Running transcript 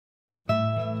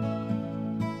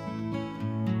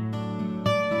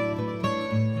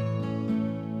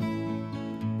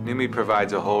Numi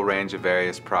provides a whole range of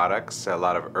various products, a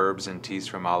lot of herbs and teas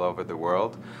from all over the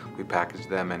world. We package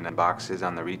them in boxes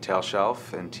on the retail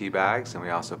shelf in tea bags, and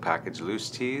we also package loose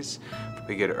teas.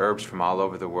 We get herbs from all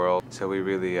over the world, so we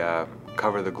really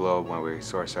cover the globe when we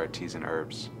source our teas and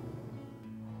herbs.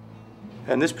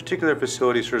 And this particular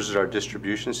facility serves as our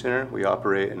distribution center. We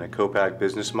operate in a co-pack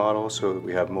business model, so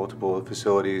we have multiple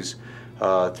facilities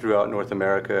throughout North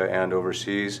America and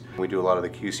overseas. We do a lot of the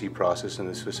QC process in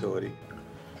this facility.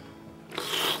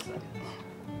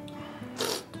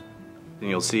 And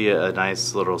you'll see a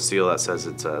nice little seal that says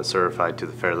it's certified to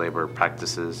the Fair Labor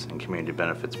Practices and Community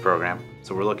Benefits Program.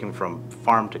 So we're looking from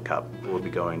farm to cup. We'll be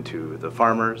going to the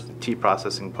farmers, the tea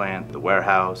processing plant, the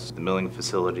warehouse, the milling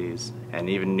facilities, and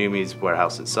even Numi's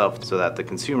warehouse itself, so that the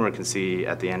consumer can see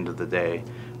at the end of the day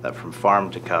that from farm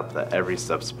to cup that every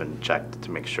step's been checked to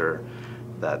make sure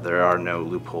that there are no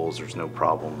loopholes, there's no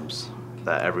problems,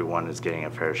 that everyone is getting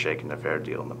a fair shake and a fair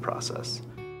deal in the process.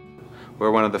 We're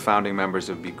one of the founding members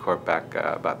of B Corp back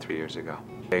about 3 years ago.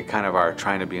 They kind of are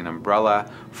trying to be an umbrella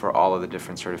for all of the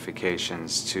different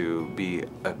certifications to be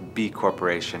a B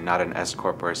Corporation, not an S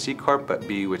Corp or a C Corp, but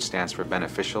B, which stands for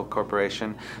Beneficial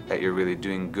Corporation, that you're really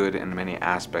doing good in many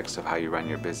aspects of how you run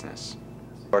your business.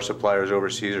 Our suppliers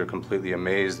overseas are completely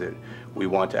amazed that we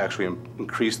want to actually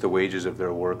increase the wages of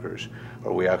their workers,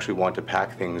 or we actually want to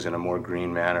pack things in a more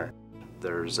green manner.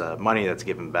 There's money that's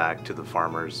given back to the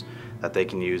farmers that they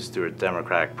can use through a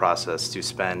democratic process to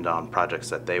spend on projects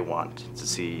that they want to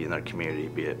see in their community,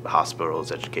 be it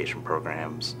hospitals, education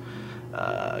programs,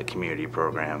 community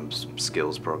programs,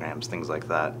 skills programs, things like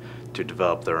that, to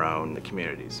develop their own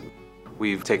communities.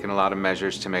 We've taken a lot of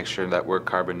measures to make sure that we're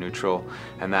carbon neutral,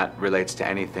 and that relates to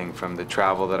anything from the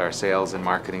travel that our sales and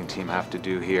marketing team have to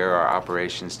do here, our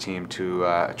operations team,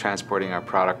 to transporting our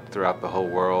product throughout the whole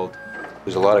world.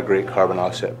 There's a lot of great carbon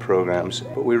offset programs,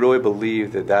 but we really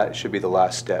believe that that should be the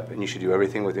last step, and you should do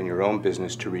everything within your own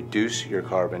business to reduce your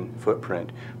carbon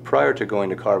footprint prior to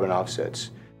going to carbon offsets.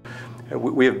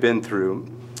 We have been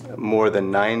through more than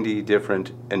 90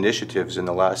 different initiatives in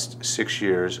the last 6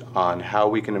 years on how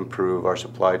we can improve our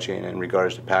supply chain in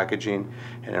regards to packaging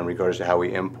and in regards to how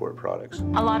we import products.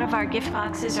 A lot of our gift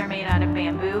boxes are made out of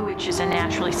bamboo, which is a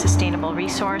naturally sustainable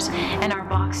resource, and our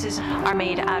boxes are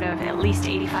made out of at least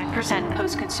 85%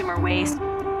 post-consumer waste.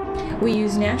 We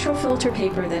use natural filter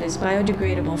paper that is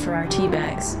biodegradable for our tea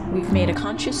bags. We've made a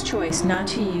conscious choice not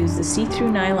to use the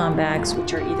see-through nylon bags,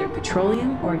 which are either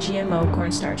petroleum or GMO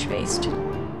cornstarch based.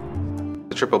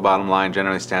 The triple bottom line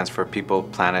generally stands for people,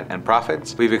 planet, and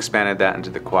profits. We've expanded that into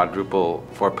the quadruple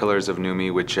 4 pillars of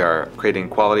Numi, which are creating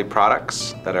quality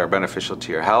products that are beneficial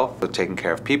to your health, so taking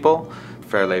care of people,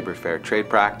 fair labor, fair trade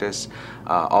practice,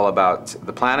 all about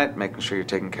the planet, making sure you're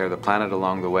taking care of the planet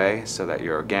along the way so that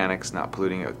your organics, not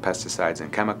polluting it with pesticides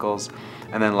and chemicals.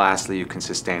 And then lastly, you can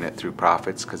sustain it through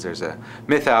profits, because there's a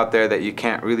myth out there that you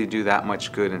can't really do that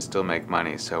much good and still make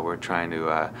money. So we're trying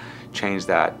to change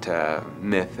that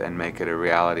myth and make it a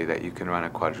reality that you can run a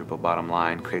quadruple bottom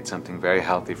line, create something very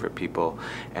healthy for people,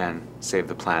 and save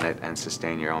the planet and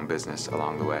sustain your own business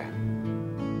along the way.